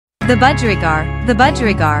The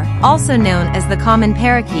budgerigar, also known as the common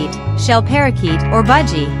parakeet, shell parakeet or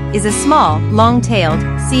budgie, is a small, long-tailed,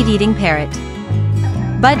 seed-eating parrot.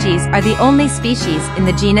 Budgies are the only species in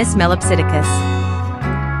the genus Melopsittacus.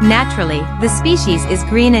 Naturally, the species is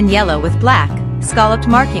green and yellow with black, scalloped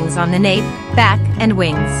markings on the nape, back, and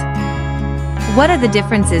wings. What are the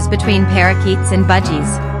differences between parakeets and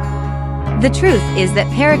budgies? The truth is that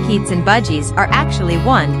parakeets and budgies are actually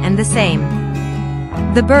one and the same.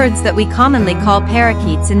 The birds that we commonly call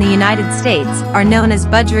parakeets in the United States are known as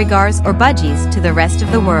budgerigars or budgies to the rest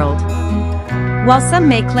of the world. While some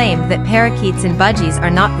may claim that parakeets and budgies are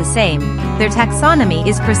not the same, their taxonomy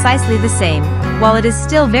is precisely the same, while it is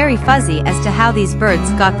still very fuzzy as to how these birds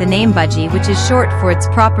got the name budgie, which is short for its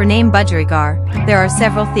proper name budgerigar. There are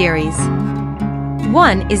several theories.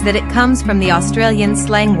 One is that it comes from the Australian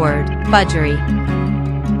slang word, budgery.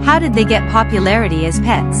 How did they get popularity as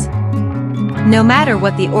pets? No matter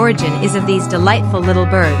what the origin is of these delightful little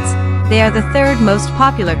birds, they are the third most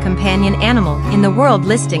popular companion animal in the world,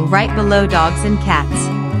 listing right below dogs and cats.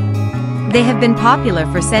 They have been popular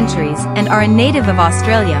for centuries and are a native of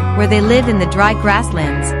Australia, where they live in the dry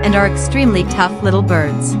grasslands and are extremely tough little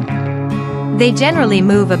birds. They generally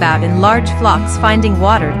move about in large flocks, finding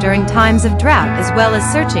water during times of drought as well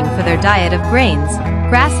as searching for their diet of grains,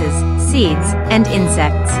 grasses, seeds, and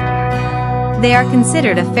insects. They are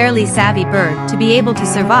considered a fairly savvy bird to be able to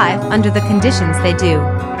survive under the conditions they do.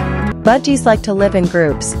 Budgies like to live in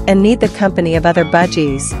groups and need the company of other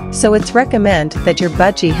budgies, so it's recommended that your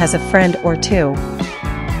budgie has a friend or two.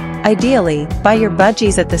 Ideally, buy your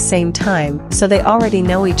budgies at the same time so they already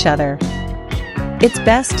know each other. It's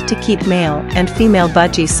best to keep male and female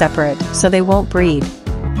budgies separate so they won't breed.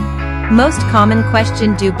 Most common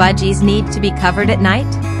question: do budgies need to be covered at night?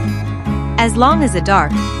 As long as a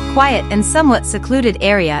dark, quiet and somewhat secluded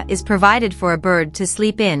area is provided for a bird to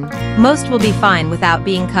sleep in, most will be fine without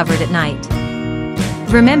being covered at night.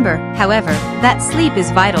 Remember, however, that sleep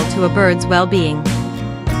is vital to a bird's well-being.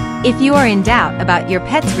 If you are in doubt about your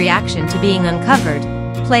pet's reaction to being uncovered,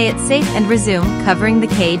 play it safe and resume covering the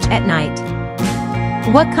cage at night.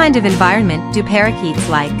 What kind of environment do parakeets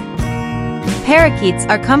like? Parakeets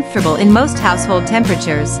are comfortable in most household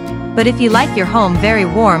temperatures, but if you like your home very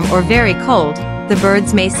warm or very cold, the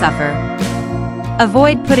birds may suffer.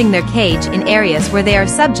 Avoid putting their cage in areas where they are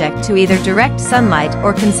subject to either direct sunlight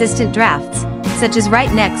or consistent drafts, such as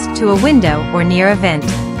right next to a window or near a vent.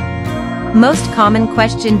 Most common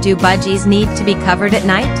question: do budgies need to be covered at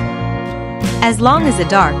night? As long as a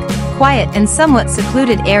dark, quiet and somewhat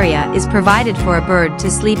secluded area is provided for a bird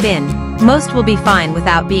to sleep in, most will be fine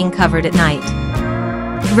without being covered at night.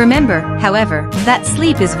 Remember, however, that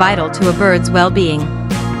sleep is vital to a bird's well-being.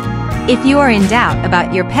 If you are in doubt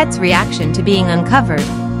about your pet's reaction to being uncovered,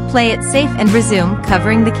 play it safe and resume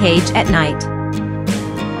covering the cage at night.